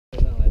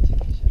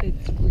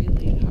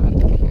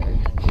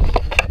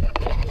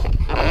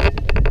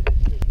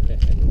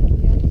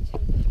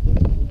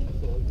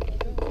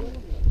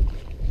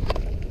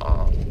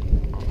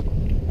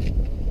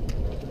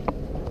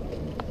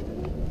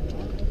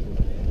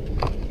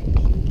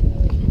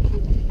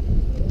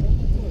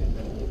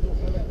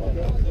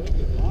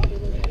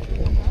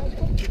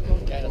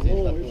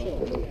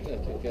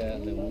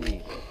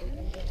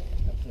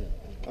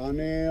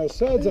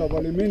עושה את זה,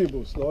 אבל עם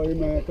מיניבוס, לא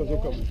עם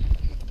כזו כמות.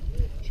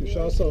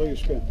 16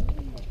 איש, כן.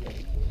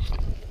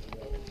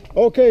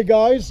 Okay,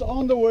 guys,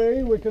 on the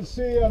way we can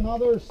see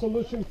another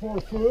solution for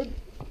food.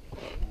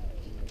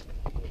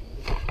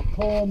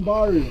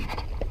 Columbarium,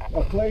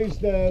 a place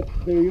that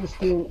they used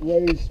to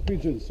raise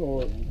pigeons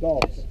or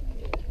doves.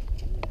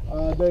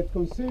 They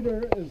consider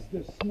as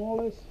the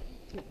smallest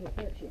to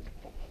perfection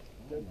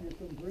that you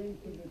can bring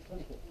to the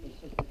temple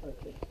to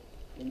perfection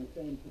when you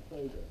came to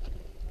pray there.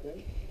 Okay?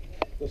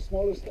 The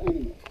smallest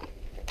animal.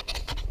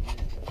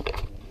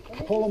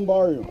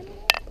 Columbarium.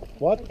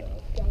 What?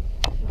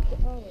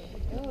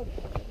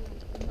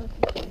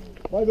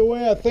 By the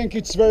way, I think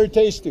it's very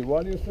tasty.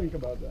 What do you think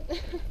about that?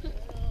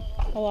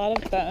 A lot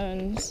of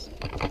bones.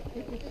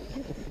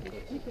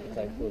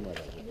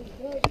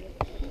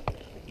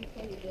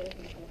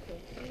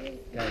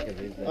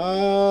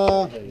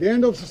 The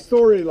end of the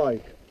story,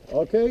 like,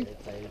 okay?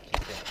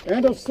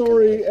 End of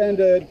story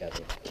ended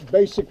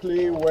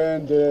basically when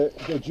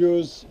the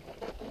Jews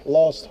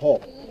lost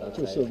hope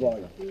to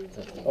survive.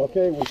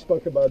 Okay, we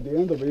spoke about the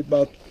end of it,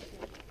 but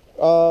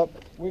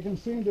we can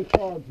see in the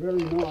chart,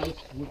 very nice,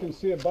 we can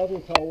see a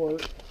battle tower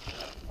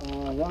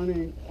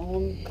running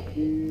on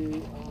the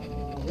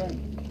ramp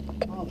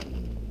up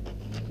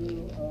to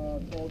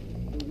towards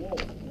the wall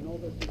in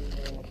order to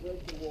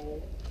break the wall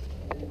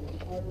with an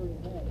iron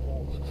hand,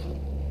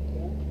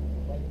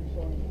 like we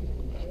saw in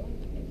the film,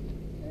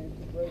 and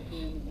to break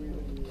in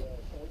with the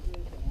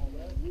soldiers and all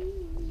that. We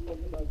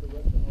spoke about the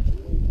rest of the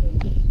week,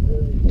 it's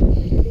very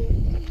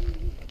difficult.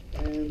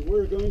 And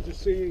we're going to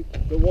see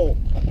the wall,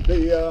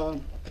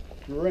 the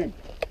ring.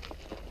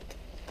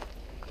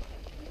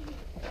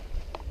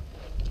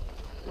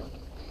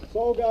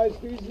 So guys,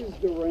 this is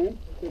the ramp.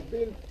 They're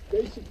built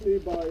basically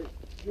by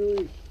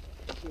Jewish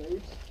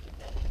slaves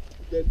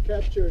that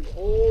captured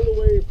all the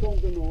way from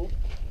the north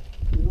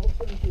in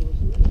northern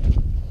Jerusalem.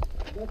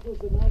 That was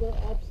another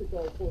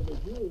obstacle for the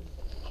Jews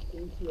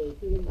since they were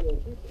killing their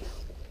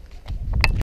people.